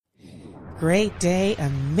Great day,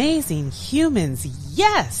 amazing humans.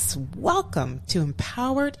 Yes, welcome to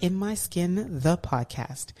Empowered in My Skin, the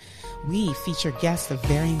podcast. We feature guests of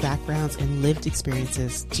varying backgrounds and lived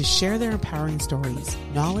experiences to share their empowering stories,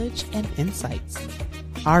 knowledge, and insights.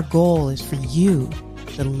 Our goal is for you,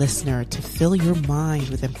 the listener, to fill your mind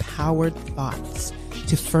with empowered thoughts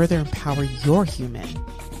to further empower your human.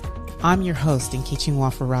 I'm your host, Nkechi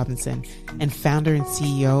Nwafọ-Robinson, and founder and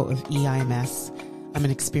CEO of EIMS. I'm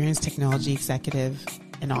an experienced technology executive,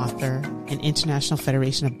 an author, an International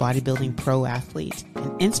Federation of Bodybuilding pro athlete,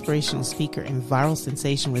 an inspirational speaker and viral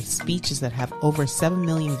sensation with speeches that have over 7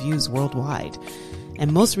 million views worldwide,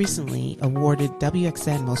 and most recently awarded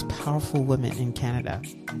WXN Most Powerful Women in Canada.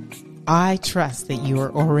 I trust that you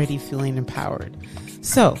are already feeling empowered.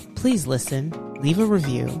 So please listen, leave a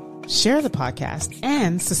review, share the podcast,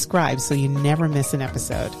 and subscribe so you never miss an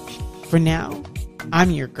episode. For now,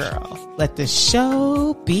 I'm your girl. Let the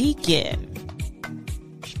show begin.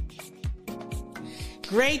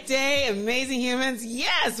 Great day, amazing humans.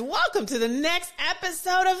 Yes, welcome to the next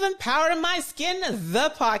episode of Empowered in My Skin,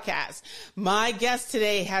 the podcast. My guest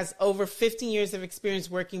today has over 15 years of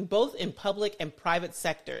experience working both in public and private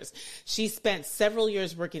sectors. She spent several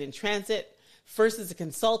years working in transit, first as a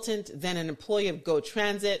consultant, then an employee of Go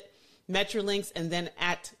Transit, Metrolinx, and then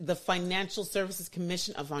at the Financial Services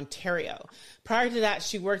Commission of Ontario. Prior to that,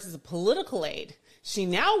 she worked as a political aide. She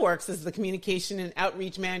now works as the communication and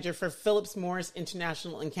outreach manager for Philip Morris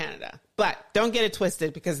International in Canada. But don't get it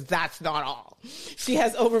twisted, because that's not all. She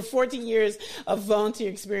has over 14 years of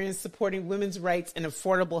volunteer experience supporting women's rights and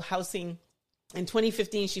affordable housing. In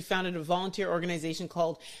 2015, she founded a volunteer organization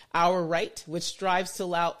called Our Right, which strives to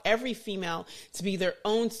allow every female to be their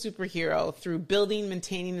own superhero through building,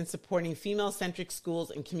 maintaining, and supporting female-centric schools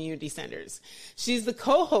and community centers. She's the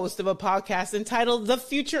co-host of a podcast entitled The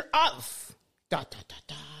Future Of...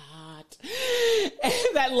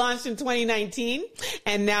 that launched in 2019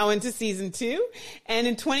 and now into season 2. And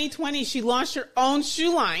in 2020, she launched her own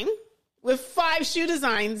shoe line with 5 shoe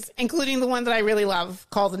designs, including the one that I really love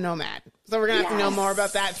called the Nomad. So we're going to have to know more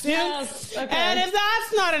about that soon. Yes. Okay. And if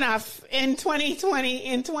that's not enough, in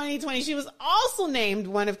 2020, she was also named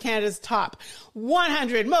one of Canada's top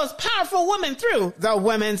 100 most powerful women through the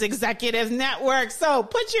Women's Executive Network. So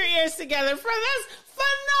put your ears together for this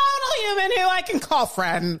phenomenal human who I can call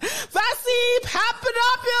friend, Vasie Papadopoulos.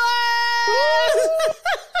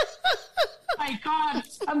 My God,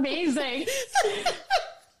 amazing.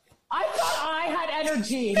 I thought I had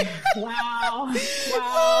energy. Wow.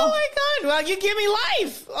 Oh my God. Well, you give me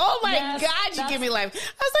life. Oh my Yes, God, you give me life.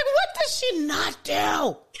 I was like, what does she not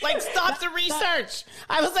do? Like, stop the research.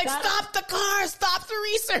 I was like, stop the car, stop the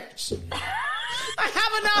research. I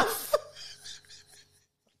have enough.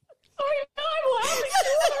 Oh my God,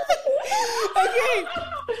 Okay.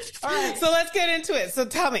 All right. So let's get into it. So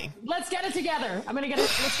tell me. Let's get it together.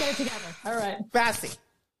 Let's get it together. All right. Vasie,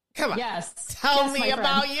 come on. Yes. Tell Yes, me my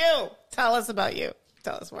about friend. you. Tell us about you.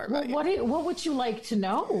 Tell us more about you. What would you like to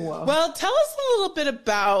know? Well, tell us a little bit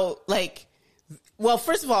about,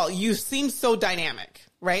 first of all, you seem so dynamic,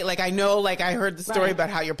 right? Like, I know, I heard the story about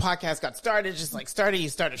how your podcast got started, you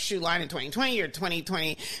started a shoe line in 2020, you're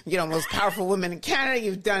 2020, most powerful women in Canada,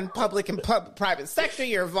 you've done public and private sector,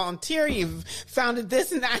 you're a volunteer, you've founded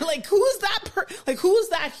this and that. Who's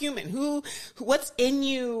that human? What's in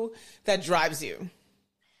you that drives you?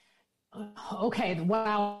 Okay.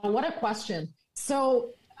 Wow. What a question. So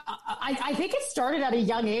I think it started at a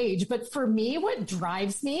young age, but for me, what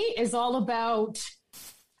drives me is all about,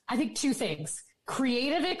 I think, 2 things: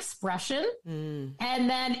 creative expression and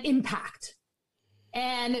then impact.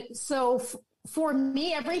 And so for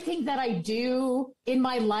me, everything that I do in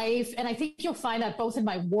my life, and I think you'll find that both in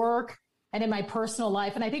my work and in my personal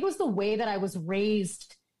life, and I think it was the way that I was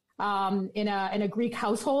raised in a Greek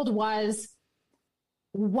household, was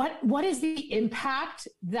what is the impact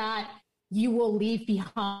that you will leave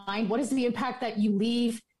behind? What is the impact that you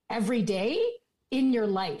leave every day in your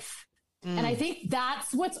life? And I think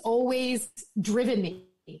that's what's always driven me.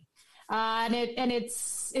 And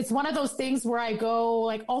it's one of those things where I go,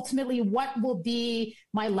 ultimately, what will be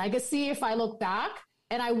my legacy if I look back?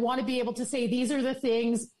 And I want to be able to say, these are the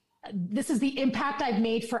things, this is the impact I've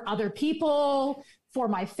made for other people, for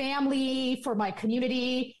my family, for my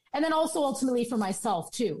community, and then also ultimately for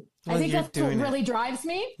myself too. Well, I think that's what really drives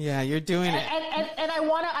me. Yeah, you're doing it. And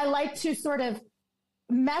I like to sort of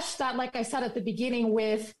mesh that, like I said at the beginning,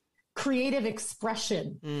 with creative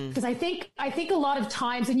expression. Because I think a lot of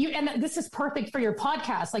times, and this is perfect for your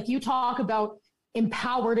podcast, like you talk about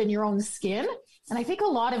empowered in your own skin. And I think a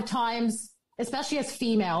lot of times, especially as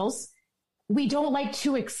females, we don't like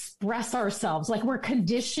to express ourselves. Like we're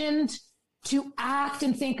conditioned to act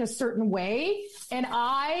and think a certain way. And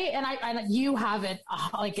you have it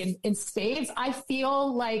like in spades. I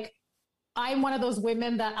feel like I'm one of those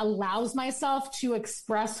women that allows myself to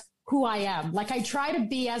express who I am. Like I try to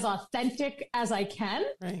be as authentic as I can.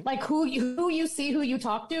 Right. Like who you see, who you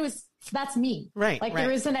talk to that's me. Right. Like right.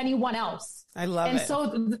 There isn't anyone else. I love it. And so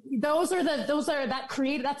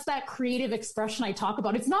that creative expression I talk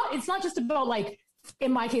about. It's not just about like,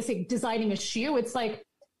 in my case, like designing a shoe. It's like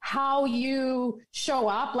how you show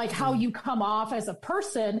up, like how you come off as a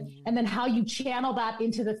person, and then how you channel that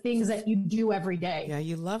into the things that you do every day. Yeah,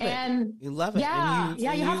 you love it. And you love it. Yeah,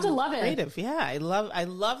 you have to love it. Creative. Yeah, I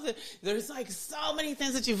love it. There's like so many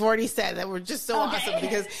things that you've already said that were just so awesome,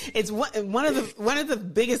 because it's one of the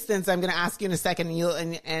biggest things I'm going to ask you in a second,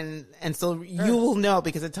 and so you will know,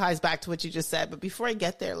 because it ties back to what you just said. But before I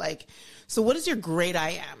get there, like, so what is your great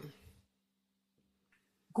I am?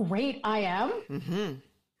 Great I am? Mm-hmm.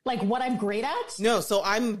 Like what I'm great at? No, so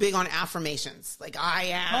I'm big on affirmations. Like I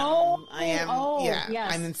am.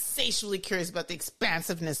 Yes. I'm insatiably curious about the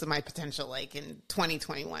expansiveness of my potential, like in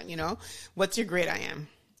 2021, you know? What's your great I am?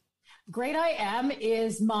 Great I am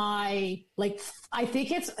is my, like, I think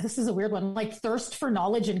this is a weird one, like thirst for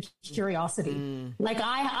knowledge and curiosity. Like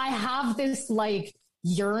I have this like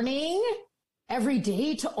yearning every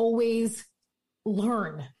day to always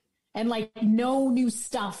learn and like know new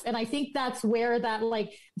stuff. And I think that's where that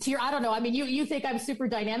like I don't know. I mean, you think I'm super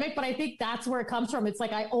dynamic, but I think that's where it comes from. It's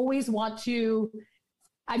like, I always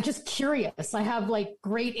I'm just curious. I have like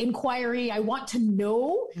great inquiry. I want to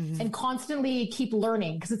know and constantly keep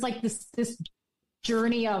learning. Cause it's like this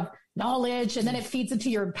journey of knowledge, and then it feeds into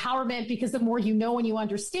your empowerment, because the more you know and you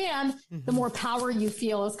understand, the more power you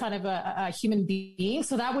feel as kind of a human being.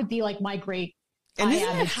 So that would be like my great, and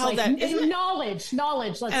isn't it how like, that isn't knowledge?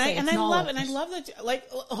 Let's say. I love that. Like,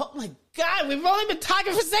 oh my God, we've only been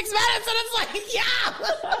talking for 6 minutes, and it's like, yeah.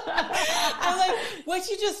 I'm like, what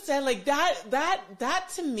you just said, like that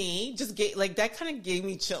to me just gave, like, that kind of gave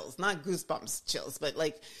me chills, not goosebumps chills, but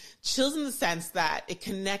like chills in the sense that it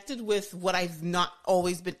connected with what I've not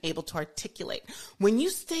always been able to articulate. When you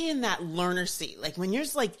stay in that learner seat, like when you're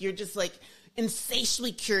just like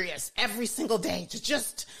insatiably curious every single day to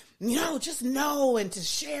just know and to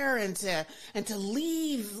share and to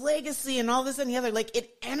leave legacy and all this and the other, like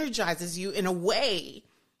it energizes you in a way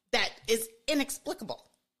that is inexplicable.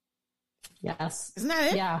 Yes. Isn't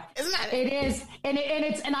that it? Yeah. Isn't that it?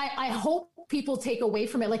 It is. And I hope people take away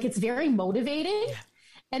from it. Like it's very motivating. Yeah.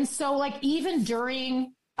 And so like even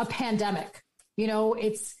during a pandemic, you know,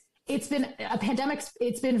 it's been a pandemic.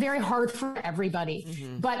 It's been very hard for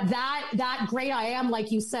everybody, but that great I am,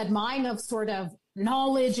 like you said, mine of sort of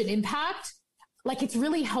knowledge and impact, like it's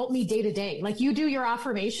really helped me day to day. Like you do your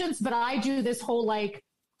affirmations, but I do this whole, like,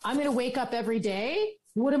 I'm going to wake up every day.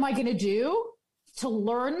 What am I going to do to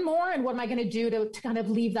learn more? And what am I going to do to kind of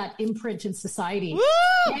leave that imprint in society?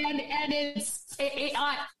 Woo! And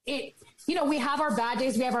it, you know, we have our bad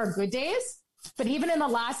days, we have our good days. But even in the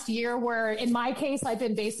last year, where in my case, I've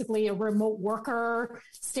been basically a remote worker,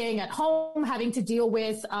 staying at home, having to deal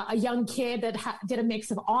with a young kid that did a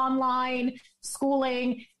mix of online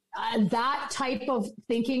schooling, that type of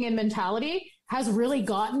thinking and mentality has really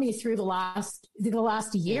gotten me through the last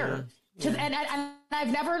year. Yeah. And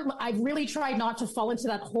I've really tried not to fall into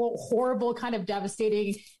that whole horrible kind of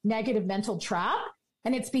devastating negative mental trap.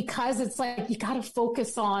 And it's because it's like, you got to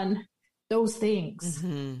focus on those things.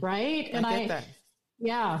 Right. And I get that.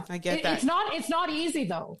 Yeah. I get that. It's not easy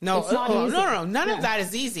though. No, it's not easy. No. None of that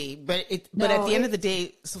is easy, but at the end of the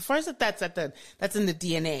day, so far as that's in the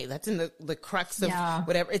DNA, that's in the crux of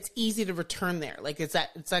whatever. It's easy to return there. Like it's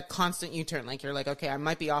that constant U-turn. Like you're like, okay, I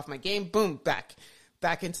might be off my game. Boom,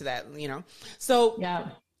 back into that, you know? So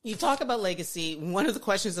you talk about legacy. One of the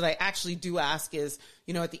questions that I actually do ask is,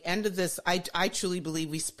 you know, at the end of this, I truly believe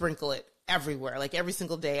we sprinkle it everywhere. Like every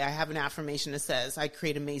single day I have an affirmation that says I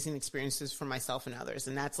create amazing experiences for myself and others.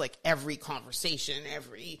 And that's like every conversation,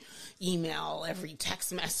 every email, every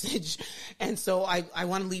text message. And so I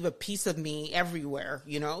want to leave a piece of me everywhere,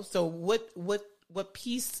 you know? So what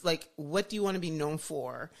piece, like, what do you want to be known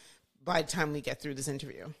for by the time we get through this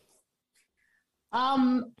interview? I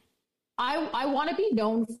want to be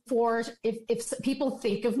known for, if people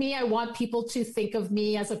think of me, I want people to think of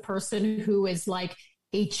me as a person who is like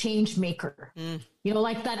a change maker, you know,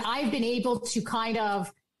 like that I've been able to kind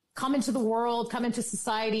of come into the world, come into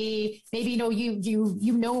society. Maybe, you know,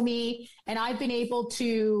 you know me, and I've been able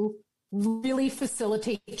to really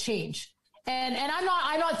facilitate change. And I'm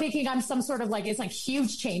not thinking I'm some sort of like, it's like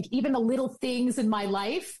huge change, even the little things in my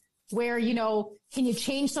life where, you know, can you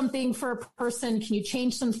change something for a person? Can you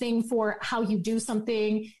change something for how you do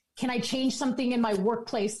something? can I change something in my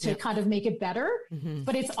workplace to kind of make it better?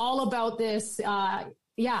 But it's all about this. But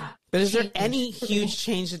is there any huge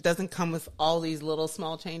change that doesn't come with all these little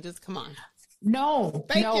small changes? Come on. No,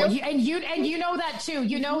 Thank you. And you know that too.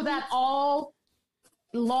 You know that all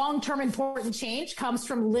long-term important change comes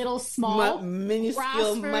from little, small,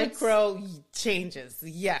 minuscule, micro changes.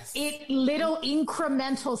 Yes. Little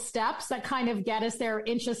incremental steps that kind of get us there,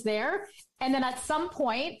 inches there. And then at some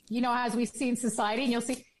point, as we see in society, and you'll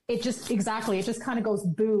see it just kind of goes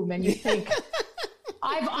boom. And you think,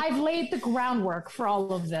 I've laid the groundwork for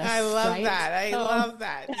all of this. I love that. I love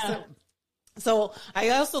that. Yeah. So I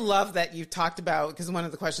also love that you talked about, because one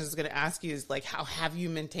of the questions I was going to ask you is like, how have you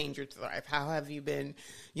maintained your Thrive? How have you been,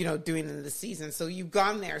 doing in the season? So you've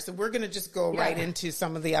gone there. So we're going to just go right into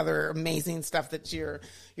some of the other amazing stuff that you're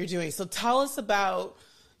doing. So tell us about,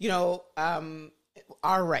 Our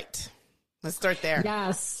Right. Let's start there.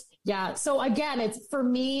 Yes. Yeah. So again, it's for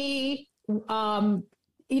me,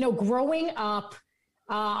 growing up,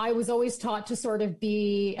 I was always taught to sort of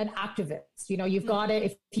be an activist. You've got to,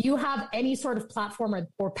 if you have any sort of platform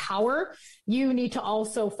or power, you need to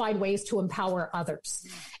also find ways to empower others.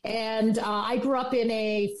 And I grew up in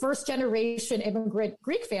a first generation immigrant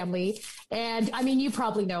Greek family. And I mean, you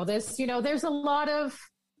probably know this, there's a lot of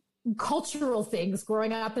cultural things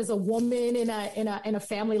growing up as a woman in a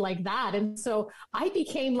family like that. And so I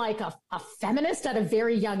became like a feminist at a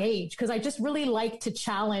very young age, because I just really like to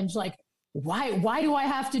challenge, like, why do I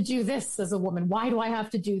have to do this as a woman? Why do I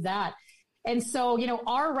have to do that? And so,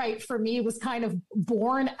 Our Right for me was kind of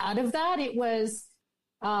born out of that. It was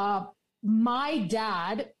my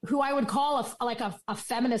dad, who I would call a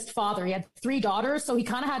feminist father. He had 3 daughters, so he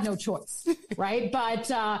kind of had no choice, right? But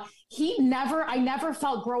I never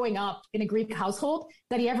felt growing up in a Greek household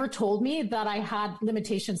that he ever told me that I had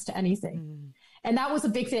limitations to anything. And that was a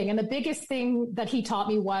big thing. And the biggest thing that he taught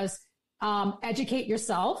me was educate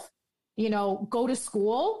yourself. Go to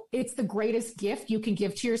school. It's the greatest gift you can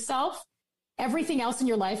give to yourself. Everything else in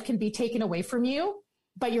your life can be taken away from you,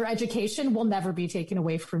 but your education will never be taken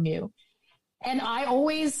away from you. And there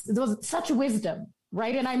was such wisdom,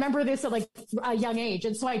 right? And I remember this at like a young age.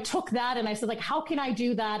 And so I took that and I said, like, how can I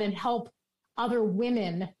do that and help other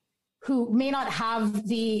women who may not have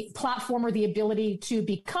the platform or the ability to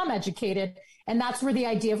become educated? And that's where the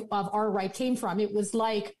idea of Our Right came from. It was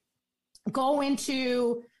like, go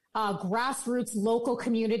into grassroots local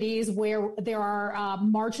communities where there are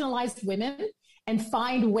marginalized women and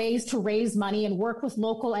find ways to raise money and work with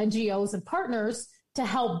local NGOs and partners to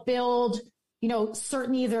help build,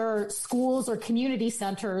 certain either schools or community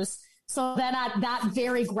centers. So then at that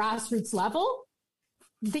very grassroots level,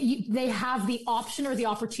 they have the option or the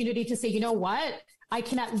opportunity to say, you know what? I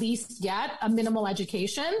can at least get a minimal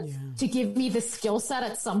education to give me the skill set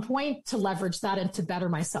at some point to leverage that and to better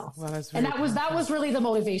myself. Well, that was really the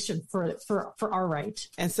motivation for Our Right.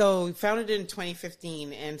 And so founded in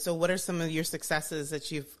 2015. And so what are some of your successes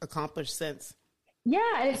that you've accomplished since?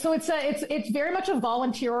 Yeah. So it's very much a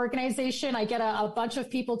volunteer organization. I get a bunch of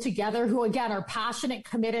people together who, again, are passionate,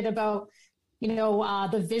 committed about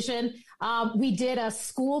the vision. We did a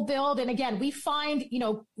school build. And again, we find,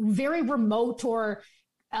 very remote or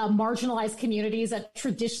marginalized communities that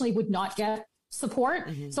traditionally would not get support.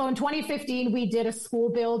 So in 2015, we did a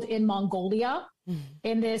school build in Mongolia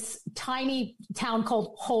in this tiny town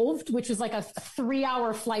called Hovd, which is like a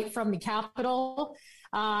 3-hour flight from the capital.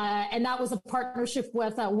 And that was a partnership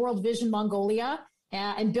with World Vision Mongolia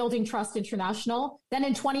and Building Trust International. Then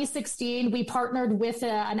in 2016, we partnered with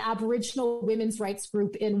an Aboriginal women's rights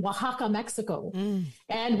group in Oaxaca, Mexico.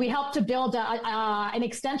 And we helped to build an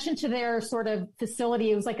extension to their sort of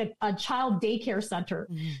facility. It was like a child daycare center.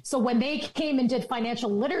 So when they came and did financial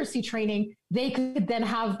literacy training, they could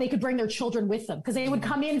bring their children with them, because they would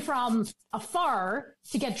come in from afar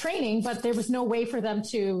to get training, but there was no way for them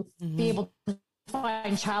to be able to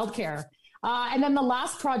find childcare. And then the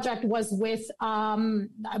last project was with my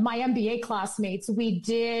MBA classmates. We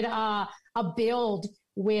did a build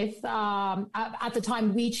with, at the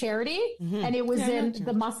time, We Charity, and it was in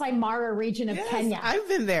the Masai Mara region of Kenya. I've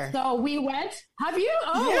been there. So we went. Have you?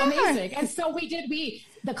 Oh, amazing. And so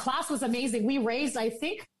the class was amazing. We raised, I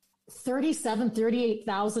think,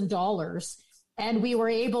 $38,000. And we were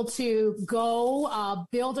able to go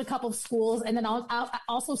build a couple of schools, and then I'll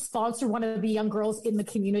also sponsor one of the young girls in the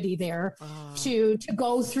community there to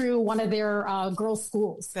go through one of their girls'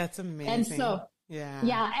 schools. That's amazing. And so,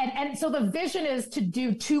 and so the vision is to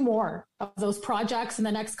do 2 more of those projects in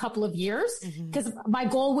the next couple of years, because my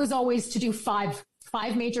goal was always to do five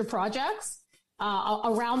major projects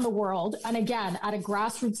around the world. And again, at a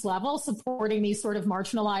grassroots level, supporting these sort of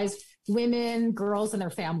marginalized women, girls, and their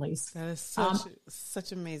families. That is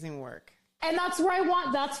such amazing work. And that's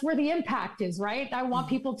where the impact is, right? I want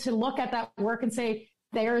people to look at that work and say,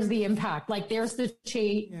 there's the impact. Like there's the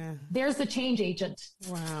change. Yeah. There's the change agent.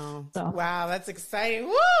 Wow. So. Wow. That's exciting.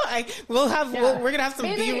 Woo! We're going to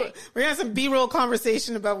have some B-roll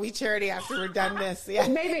conversation about We Charity after we're done this. Yeah.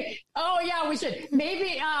 Maybe. Oh yeah, we should.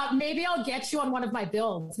 Maybe I'll get you on one of my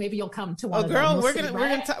builds. Maybe you'll come to one of them. Oh girl, we're going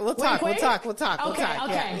to talk. We'll talk. Okay.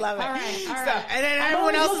 Yeah, love it. All right. So, and then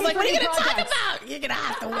everyone else is like, what are you going to talk about? You're going to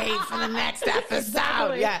have to wait for the next episode.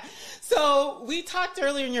 Exactly. Yeah. So we talked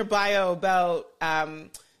earlier in your bio about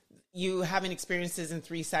you having experiences in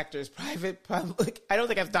 3 sectors: private, public. I don't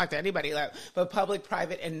think I've talked to anybody like, but public,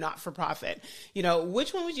 private, and not-for-profit. You know,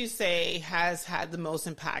 which one would you say has had the most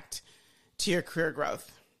impact to your career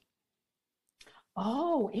growth?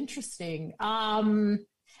 Oh, interesting.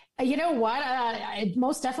 You know what?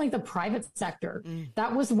 Most definitely the private sector.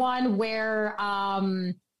 That was one where,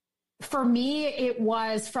 for me, it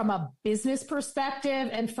was from a business perspective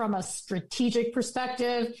and from a strategic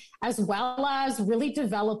perspective, as well as really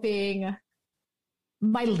developing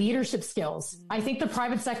my leadership skills. I think the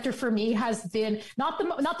private sector for me has been not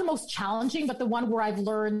the most challenging, but the one where I've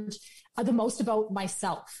learned the most about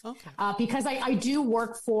myself. Okay. Because I do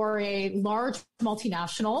work for a large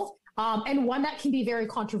multinational. And one that can be very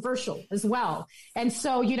controversial as well. And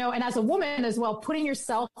so, you know, and as a woman as well, putting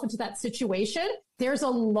yourself into that situation, there's a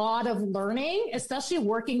lot of learning, especially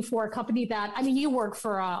working for a company that, I mean, you work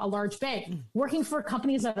for a large bank, working for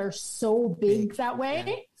companies that are so big that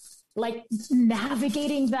way, like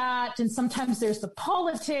navigating that. And sometimes there's the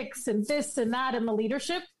politics and this and that and the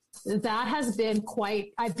leadership. That has been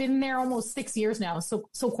I've been there almost 6 years now. So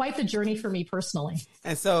quite the journey for me personally.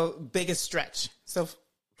 And so biggest stretch. So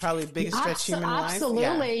probably the biggest stretch human-wise.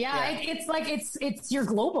 Absolutely, yeah. It's like it's you're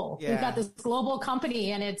global. Yeah. You've got this global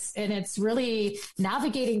company, and it's really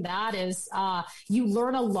navigating that is you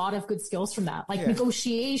learn a lot of good skills from that, like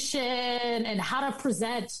negotiation and how to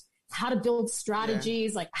present, how to build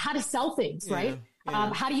strategies, like how to sell things, right?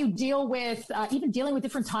 Yeah. How do you deal with even dealing with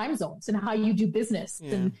different time zones and how you do business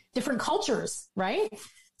and different cultures, right?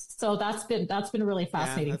 So that's been really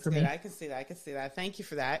fascinating for me. I can see that. Thank you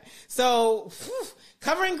for that. So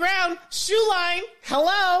covering ground, shoe line.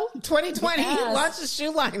 Hello, 2020 launched a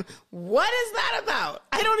shoe line. What is that about?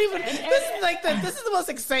 I don't even. This is the most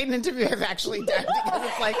exciting interview I've actually done because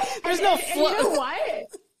it's like there's no flow. And you know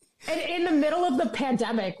what? And in the middle of the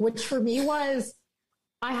pandemic, which for me was,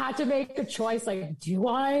 I had to make a choice. Like, do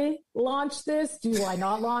I launch this? Do I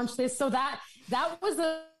not launch this? So that was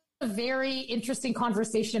a very interesting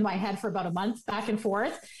conversation in my head for about a month, back and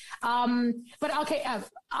forth. But okay,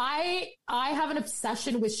 I have an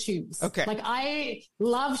obsession with shoes. Okay. Like I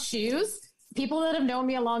love shoes. People that have known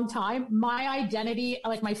me a long time, my identity,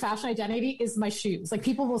 like my fashion identity is my shoes. Like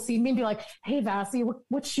people will see me and be like, hey, Vasie,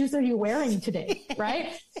 what shoes are you wearing today?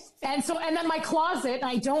 Right. And then my closet,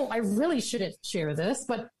 I really shouldn't share this,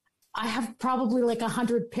 but I have probably like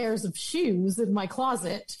 100 pairs of shoes in my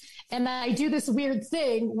closet. And then I do this weird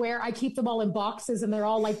thing where I keep them all in boxes and they're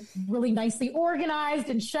all like really nicely organized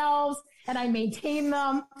in shelves and I maintain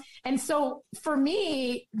them. And so for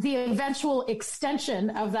me, the eventual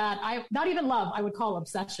extension of that, not even love, I would call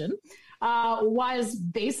obsession, was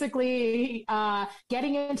basically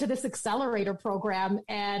getting into this accelerator program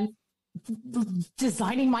and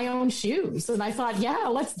designing my own shoes. And I thought, yeah,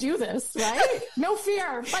 let's do this, right? No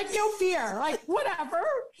fear, like whatever.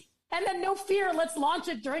 And then no fear, let's launch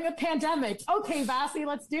it during a pandemic. Okay, Vasie,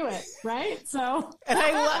 let's do it, right? So,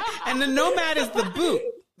 and the Nomad is the boot.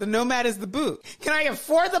 The Nomad is the boot. Can I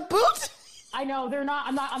afford the boot? I know they're not.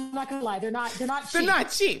 I'm not gonna lie. They're not cheap. They're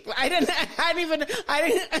not cheap. I didn't.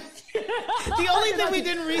 The only thing we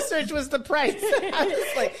didn't research was the price. I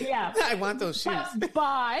was like, I want those shoes.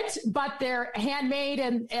 But they're handmade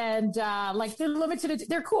and like they're limited.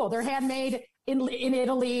 They're cool. They're handmade in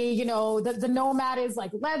Italy. You know, the Nomad is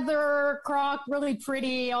like leather, croc, really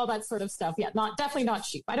pretty, all that sort of stuff. Yeah, definitely not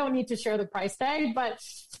cheap. I don't need to share the price tag, but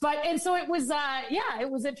and so it was. It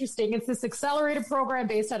was interesting. It's this accelerator program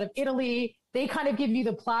based out of Italy. They kind of give you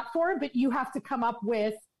the platform, but you have to come up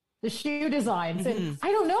with the shoe designs. And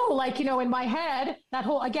I don't know, like, you know, in my head, that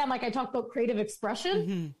whole, again, like I talked about creative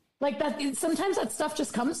expression, like that, sometimes that stuff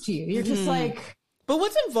just comes to you. You're just like. But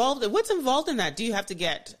what's involved in that? Do you have to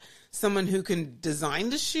get someone who can design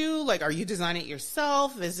the shoe? Like, are you designing it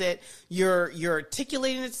yourself? Is it you're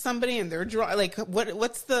articulating it to somebody and they're drawing? Like,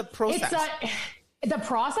 what's the process? The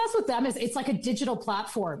process with them is it's like a digital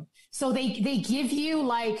platform. So they give you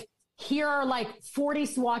like, here are like 40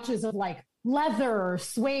 swatches of like leather,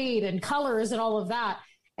 suede and colors and all of that.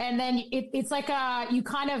 And then it's like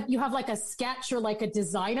you have like a sketch or like a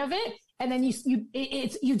design of it. And then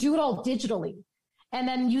you do it all digitally. And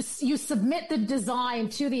then you submit the design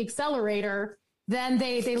to the accelerator. Then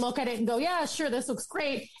they look at it and go, yeah, sure, this looks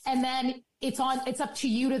great. And then it's up to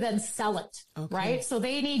you to then sell it. Okay. Right. So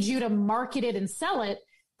they need you to market it and sell it.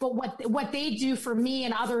 But what they do for me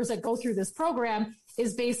and others that go through this program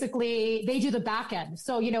is basically they do the back end.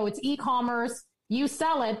 So, it's e-commerce, you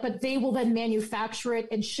sell it, but they will then manufacture it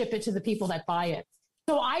and ship it to the people that buy it.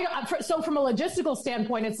 So from a logistical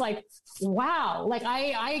standpoint, it's like, wow, like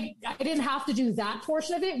I didn't have to do that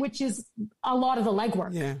portion of it, which is a lot of the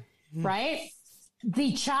legwork. Yeah. Mm-hmm. Right.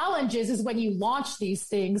 The challenge is when you launch these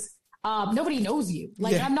things, nobody knows you.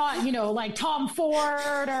 Like I'm not, like Tom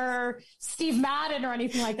Ford or Steve Madden or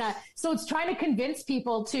anything like that. So it's trying to convince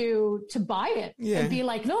people to buy it and be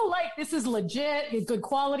like, no, like this is legit, good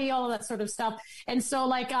quality, all of that sort of stuff. And so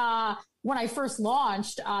like, when I first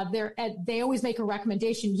launched, they always make a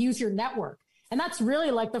recommendation, use your network. And that's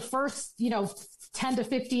really like the first, 10 to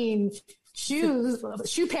 15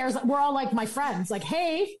 shoe pairs. We're all like my friends, like,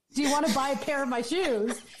 hey, do you want to buy a pair of my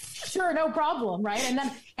shoes? Sure, no problem. Right. And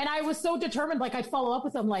I was so determined, like I'd follow up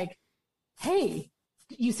with them like, hey,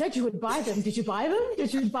 you said you would buy them. Did you buy them?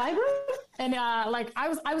 Did you buy them? And like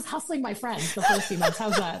I was hustling my friends the first few months.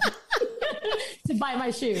 How's that? To buy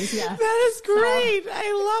my shoes. Yeah. That is great. So,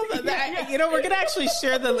 I love that. We're going to actually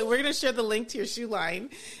share the link to your shoe line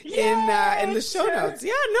in the show notes.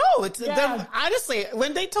 Yeah, no, honestly,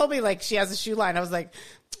 when they told me like she has a shoe line, I was like,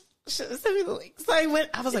 send me the link. So I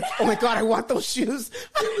was like, oh my God, I want those shoes.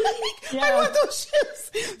 I want those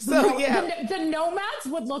shoes. So the Nomads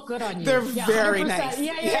would look good on you. They're very 100%.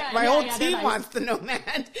 Nice. My whole team wants the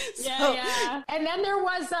Nomad. Yeah. And then there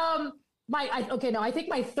was, I think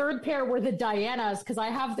my third pair were the Dianas because I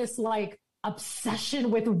have this like obsession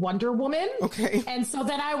with Wonder Woman. Okay. And so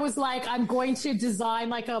then I was like, I'm going to design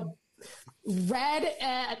like a red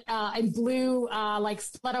and blue like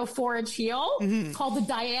stiletto 4-inch heel called the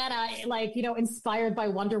Diana, like, inspired by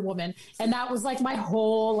Wonder Woman. And that was like my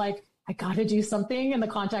whole like, I got to do something in the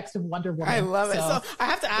context of Wonder Woman. I love it. So I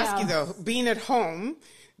have to ask you though, being at home,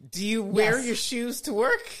 do you wear your shoes to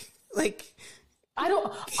work? Like,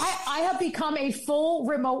 I have become a full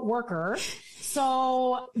remote worker.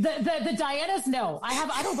 So the Dianas, no,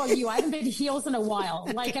 I don't know you. I haven't been heels in a while.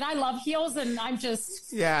 Like, and I love heels and I'm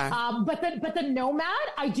just, but the Nomad,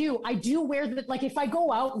 I do wear like if I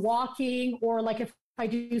go out walking or like if I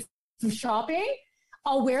do some shopping,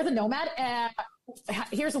 I'll wear the Nomad.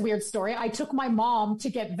 Here's a weird story. I took my mom to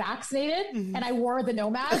get vaccinated and I wore the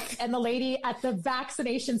Nomad and the lady at the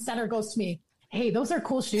vaccination center goes to me, hey, those are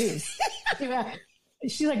cool shoes.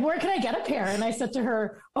 She's like, where can I get a pair? And I said to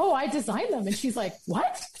her, oh, I designed them. And she's like,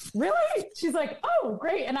 what? Really? She's like, oh,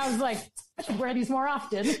 great. And I was like, I should wear these more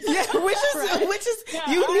often. Yeah, which is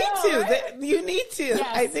you need to. Yes.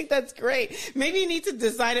 I think that's great. Maybe you need to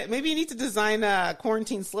design it. Maybe you need to design a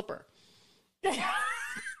quarantine slipper.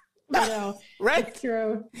 I know. Right? It's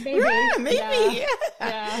true. Maybe. Yeah, maybe.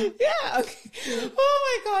 Yeah. Okay.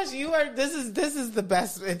 Oh my gosh, this is the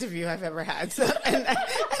best interview I've ever had. So and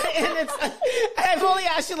it's I've only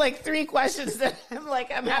asked you like 3 questions that I'm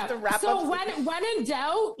like I'm gonna have to wrap up. So when in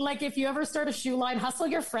doubt, like if you ever start a shoe line, hustle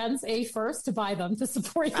your friends first to buy them to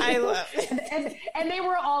support you. I love it. And they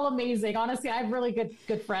were all amazing. Honestly, I have really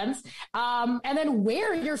good friends. And then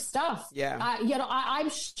wear your stuff. Yeah. I'm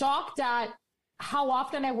shocked at how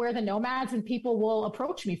often I wear the Nomads and people will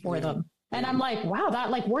approach me for them. And I'm like, wow, that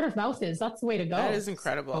like word of mouth that's the way to go. That is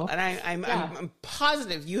incredible. And I'm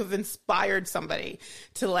positive you have inspired somebody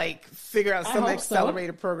to like figure out some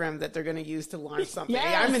accelerator program that they're going to use to launch something.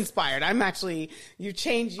 Yes. I'm inspired. I'm actually, you've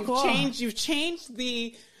changed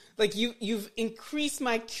the, like you've increased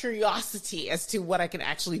my curiosity as to what I can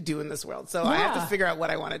actually do in this world. So I have to figure out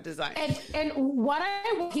what I want to design. And what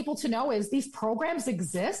I want people to know is these programs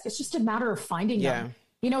exist. It's just a matter of finding them.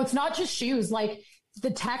 It's not just shoes, like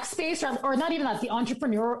the tech space or not even that, the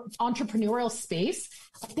entrepreneurial space.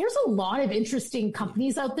 There's a lot of interesting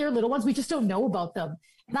companies out there, little ones. We just don't know about them.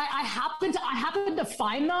 And I happened to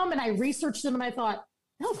find them and I researched them and I thought,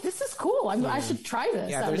 no, this is cool. I should try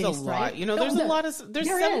this. Yeah, there's a lot. Right? There's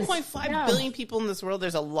 7.5 billion people in this world.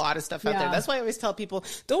 There's a lot of stuff out there. That's why I always tell people,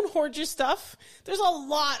 don't hoard your stuff. There's a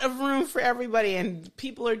lot of room for everybody, and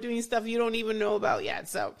people are doing stuff you don't even know about yet.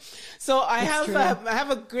 So I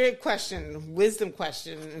have a great question, wisdom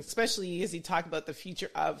question, especially as you talk about the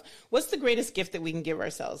future of what's the greatest gift that we can give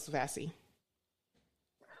ourselves, Vasie?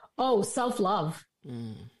 Oh, self-love.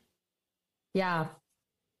 Yeah.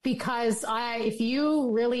 Because if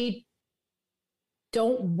you really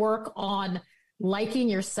don't work on liking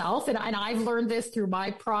yourself, and I've learned this through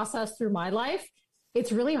my process, through my life,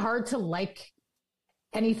 it's really hard to like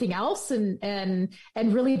anything else and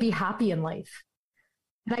really be happy in life.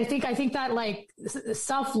 And I think that like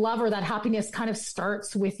self-love or that happiness kind of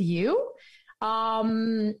starts with you.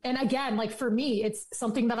 And again, like for me, it's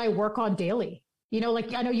something that I work on daily.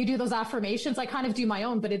 Like I know you do those affirmations. I kind of do my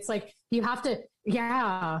own, but it's like you have to,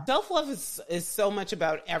 yeah. Self-love is so much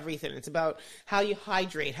about everything. It's about how you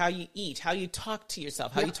hydrate, how you eat, how you talk to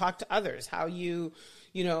yourself, how you talk to others, how you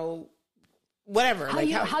whatever.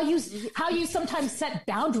 How you sometimes set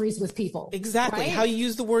boundaries with people. Exactly. Right? How you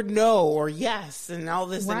use the word no or yes and all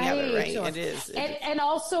this and the other, right? Sure. It is. And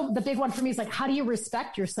also the big one for me is like, how do you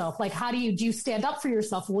respect yourself? Like, do you stand up for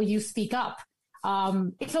yourself? Will you speak up?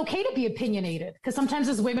 It's okay to be opinionated, because sometimes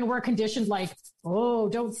as women we're conditioned like, oh,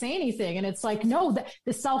 don't say anything. And it's like, no,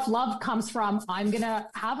 the self-love comes from, I'm going to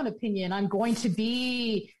have an opinion. I'm going to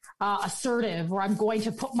be assertive, or I'm going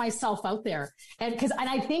to put myself out there. And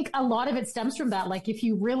I think a lot of it stems from that. Like if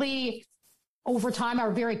you really over time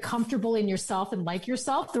are very comfortable in yourself and like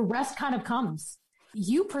yourself, the rest kind of comes.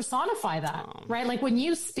 You personify that, right? Like when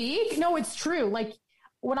you speak, no, it's true. Like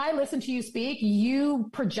when I listen to you speak, you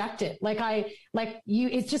project it.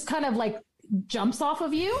 It just kind of like jumps off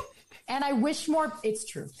of you. And I wish it's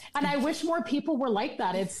true. And I wish more people were like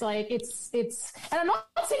that. It's like, and I'm not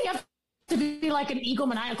saying you have to be like an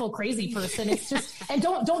egomaniacal crazy person. It's just, and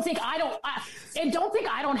don't think I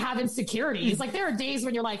don't have insecurities. Like there are days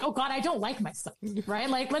when you're like, oh God, I don't like myself, right?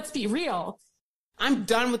 Like, let's be real. I'm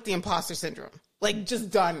done with the imposter syndrome. Like just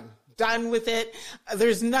done with it.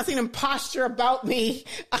 There's nothing imposture about me.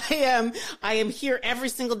 I am here every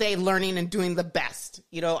single day learning and doing the best.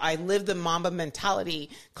 I live the Mamba mentality,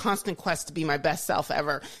 constant quest to be my best self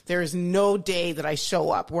ever. There is no day that I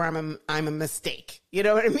show up where I'm a mistake. You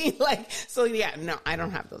know what I mean? Like, so yeah, no, I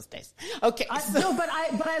don't have those days. Okay. No, but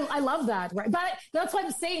I love that. Right. But that's what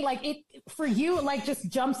I'm saying. Like it, for you, like just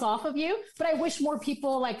jumps off of you. But I wish more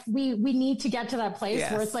people, like we need to get to that place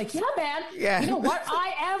where it's like, yeah, man, you know what?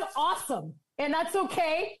 I am awesome. And that's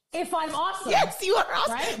okay if I'm awesome. Yes, you are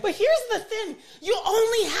awesome. Right? But here's the thing. You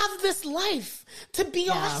only have this life to be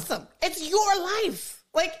awesome. It's your life.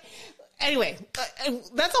 Like, anyway,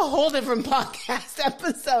 that's a whole different podcast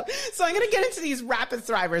episode. So I'm going to get into these rapid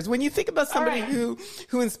thrivers. When you think about somebody who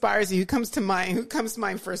inspires you, who comes to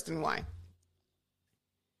mind first, and why?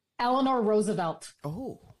 Eleanor Roosevelt.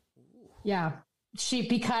 Oh. Yeah.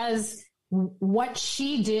 Because what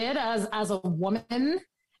she did as a woman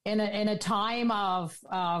in a time of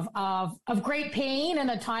great pain and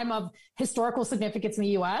a time of historical significance in the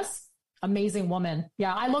U.S., amazing woman.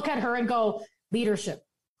 Yeah. I look at her and go, leadership.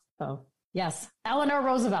 So yes, Eleanor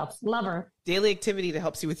Roosevelt, love her. Daily activity that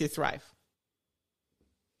helps you with your thrive.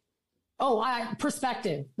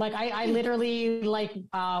 Perspective. Like I literally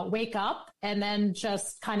wake up and then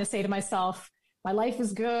just kind of say to myself, my life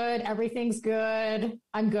is good. Everything's good.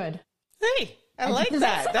 I'm good. Hey, I like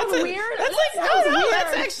that. That's weird. That's like, weird.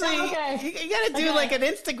 That's actually, you got to do like an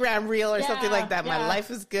Instagram reel or something like that. My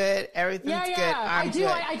life is good. Everything's good. I'm good.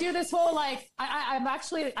 I do this whole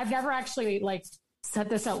I've never actually like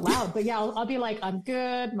said this out loud, but I'll be like, I'm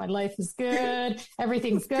good. My life is good.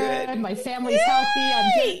 Everything's good. My family's healthy.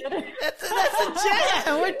 I'm good. That's a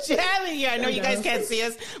jam. We're jamming here. I know you guys can't see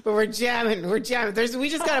us, but we're jamming. We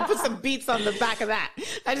just got to put some beats on the back of that.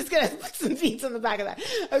 I just got to put some beats on the back of that.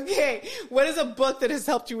 Okay. What is a book that has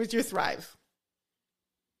helped you with your thrive?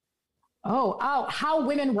 How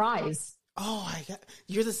Women Rise.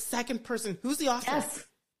 You're the second person. Who's the author? Yes.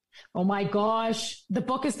 Oh my gosh. The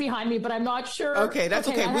book is behind me, but I'm not sure. Okay, that's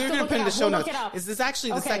okay. We're going to put in the show notes. Is this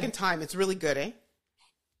actually the second time? It's really good, eh?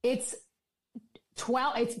 It's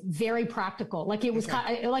very practical. Like it was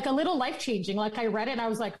kind of, like a little life-changing. Like I read it and I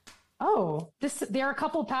was like, there are a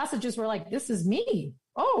couple of passages where like, this is me.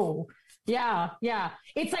 Oh, yeah.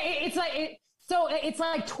 It's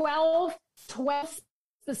like 12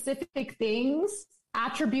 specific things,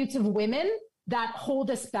 attributes of women that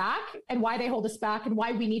hold us back and why they hold us back and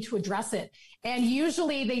why we need to address it. And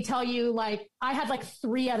usually they tell you like, I had like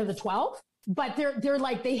 3 out of the 12, but they're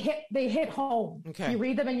like, they hit home. Okay. You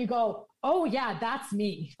read them and you go, oh yeah, that's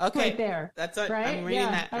me. Okay. Right there. That's right. I'm reading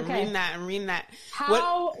that. Okay. I'm reading that.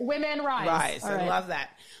 How Women Rise. I love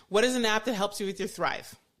that. What is an app that helps you with your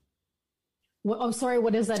thrive? Sorry.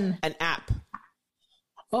 What is an app?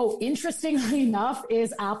 Interestingly enough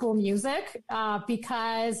is Apple Music,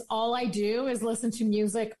 because all I do is listen to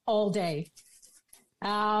music all day.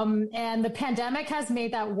 And the pandemic has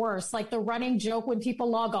made that worse. Like the running joke when people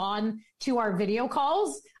log on to our video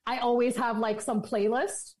calls, I always have like some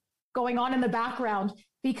playlist going on in the background.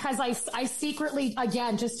 because I secretly,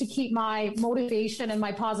 again, just to keep my motivation and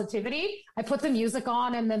my positivity, I put the music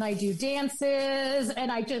on and then I do dances,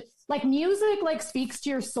 and I just like music, like speaks to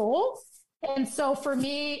your soul. And so for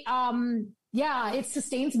me, it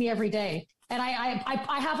sustains me every day. And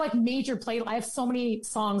I have like major I have so many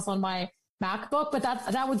songs on my MacBook, but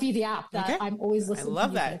that would be the app that I'm always listening to. I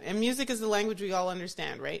love that. And music is the language we all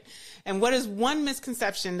understand, right? And what is one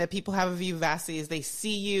misconception that people have of you, Vasie, is they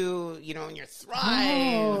see you, you know, in your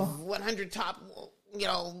Thrive, 100 top, you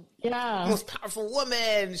know, most powerful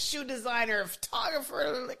woman, shoe designer,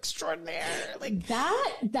 photographer extraordinaire. Like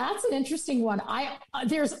that's an interesting one.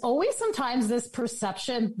 There's always sometimes this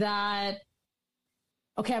perception that,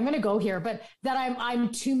 okay, I'm going to go here, but that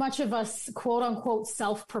I'm too much of a quote unquote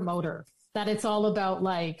self-promoter, that it's all about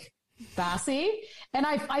like Vasie. And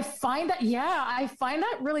I find that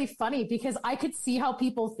really funny, because I could see how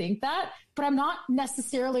people think that, but I'm not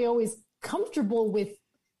necessarily always comfortable with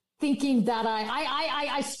thinking that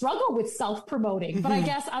I struggle with self-promoting, but I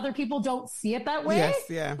guess other people don't see it that way. Yes,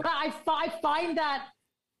 yeah. But I find that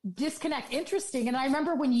disconnect interesting. And I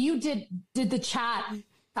remember when you did the chat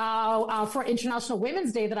for International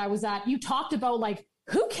Women's Day that I was at, you talked about like,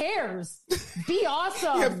 who cares? Be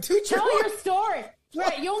awesome. Tell your story.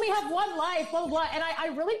 Right. You only have one life, blah, blah, blah. And I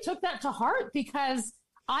really took that to heart, because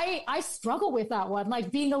I struggle with that one,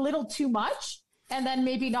 like being a little too much and then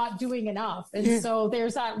maybe not doing enough. And so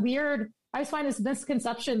there's that weird, I just find this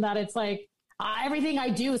misconception that it's like everything I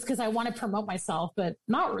do is because I want to promote myself, but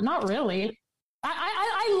not really.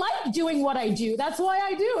 I like doing what I do. That's why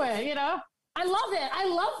I do it, you know? I love it. I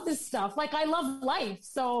love this stuff. Like, I love life.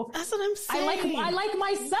 So that's what I'm saying. I like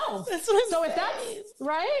myself. That's what I'm saying. If that's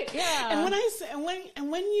right. Yeah. And when I say,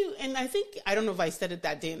 and I think, I don't know if I said it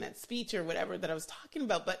that day in that speech or whatever that I was talking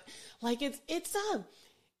about, but like, it's a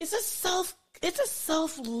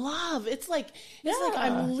self-love. It's like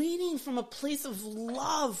I'm leading from a place of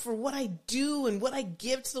love for what I do and what I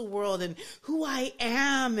give to the world and who I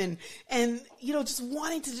am, and you know, just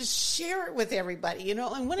wanting to just share it with everybody, you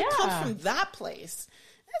know. And when it comes from that place,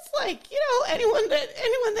 it's like, you know, anyone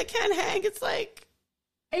that can hang, it's like,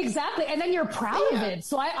 exactly. And then you're proud of it.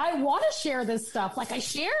 So I want to share this stuff. Like, I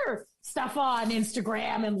share stuff on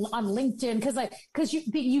Instagram and on LinkedIn because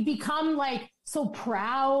you become like so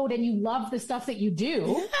proud and you love the stuff that you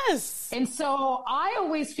do. Yes. And so I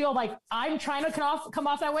always feel like I'm trying to come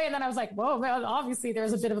off that way. And then I was like, whoa, well, obviously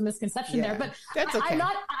there's a bit of a misconception there, but that's okay.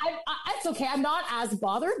 It's okay. I'm not as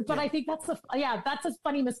bothered, but I think that's a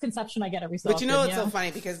funny misconception I get every so often. But you know, it's so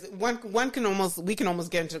funny because we can almost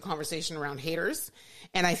get into a conversation around haters.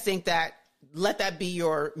 And I think that let that be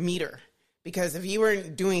your meter, because if you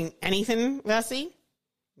weren't doing anything, Vasie,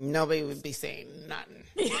 nobody would be saying nothing.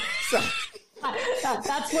 So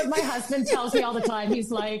that's what my husband tells me all the time.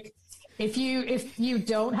 He's like, if you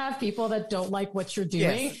don't have people that don't like what you're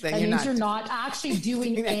doing, that means you're not actually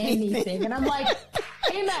doing anything. And I'm like,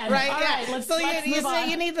 amen. Right? All right, let's move on.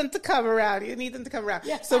 You need them to come around.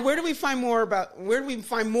 Yeah. So where do we find more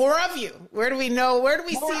of you? Where do we see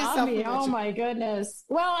yourself? Oh my goodness.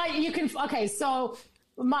 Well, you can. Okay, so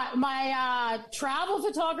my travel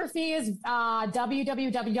photography is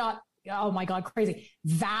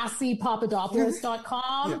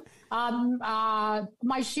VasiePapadopoulos.com.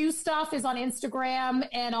 My shoe stuff is on Instagram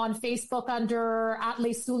and on Facebook under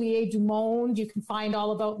Les Souliers du Monde. You can find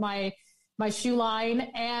all about my shoe line,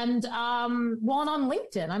 and on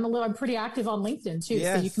LinkedIn. I'm pretty active on LinkedIn too,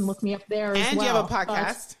 so you can look me up there as well. And you have a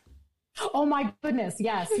podcast. Oh my goodness.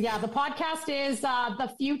 Yes. Yeah. The podcast is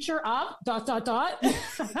The Future of ... And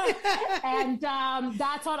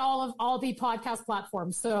that's on all the podcast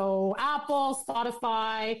platforms. So Apple,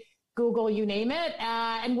 Spotify, Google, you name it.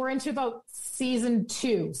 And we're into about season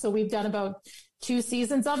 2. So we've done about 2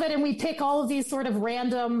 seasons of it. And we pick all of these sort of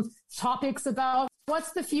random topics about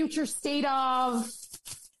what's the future state of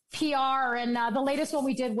PR. And the latest one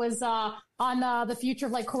we did was on the future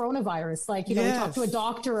of like coronavirus. Like, you know, we talked to a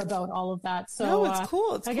doctor about all of that. So it's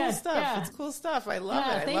cool. It's cool stuff. Yeah. It's cool stuff. I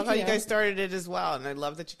love it. I love how you guys started it as well. And I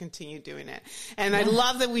love that you continue doing it. And I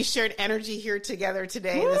love that we shared energy here together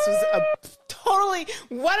today. Woo! This was a totally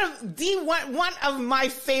one of my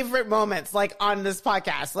favorite moments, like on this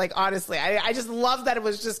podcast. Like, honestly, I just love that it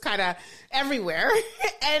was just kind of everywhere.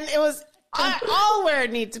 And it was all where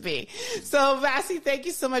it needs to be. So Vasie, thank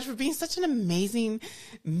you so much for being such an amazing,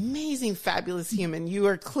 fabulous human. You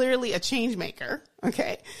are clearly a change maker.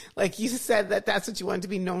 Okay. Like you said that's what you wanted to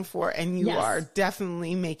be known for. And you are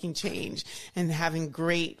definitely making change and having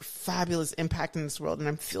great, fabulous impact in this world. And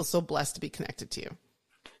I feel so blessed to be connected to you.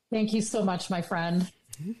 Thank you so much, my friend.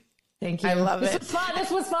 Thank you. I love it. This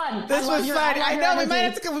was fun. This was fun. I know we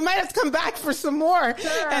might have to come back for some more.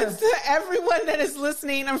 Sure. And to everyone that is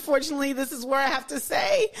listening, unfortunately, this is where I have to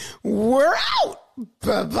say, we're out.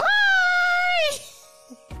 Bye-bye.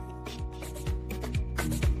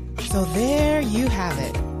 So there you have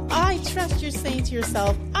it. I trust you're saying to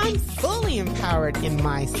yourself, I'm fully empowered in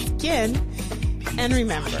my skin. And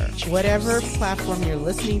remember, whatever platform you're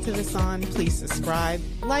listening to this on, please subscribe,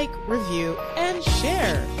 like, review, and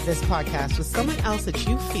share this podcast with someone else that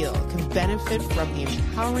you feel can benefit from the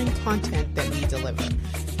empowering content that we deliver.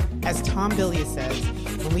 As Tom Bilyeu says,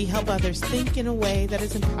 when we help others think in a way that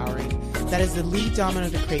is empowering, that is the lead domino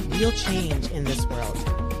to create real change in this world.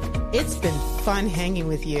 It's been fun hanging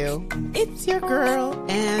with you. It's your girl,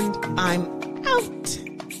 and I'm out.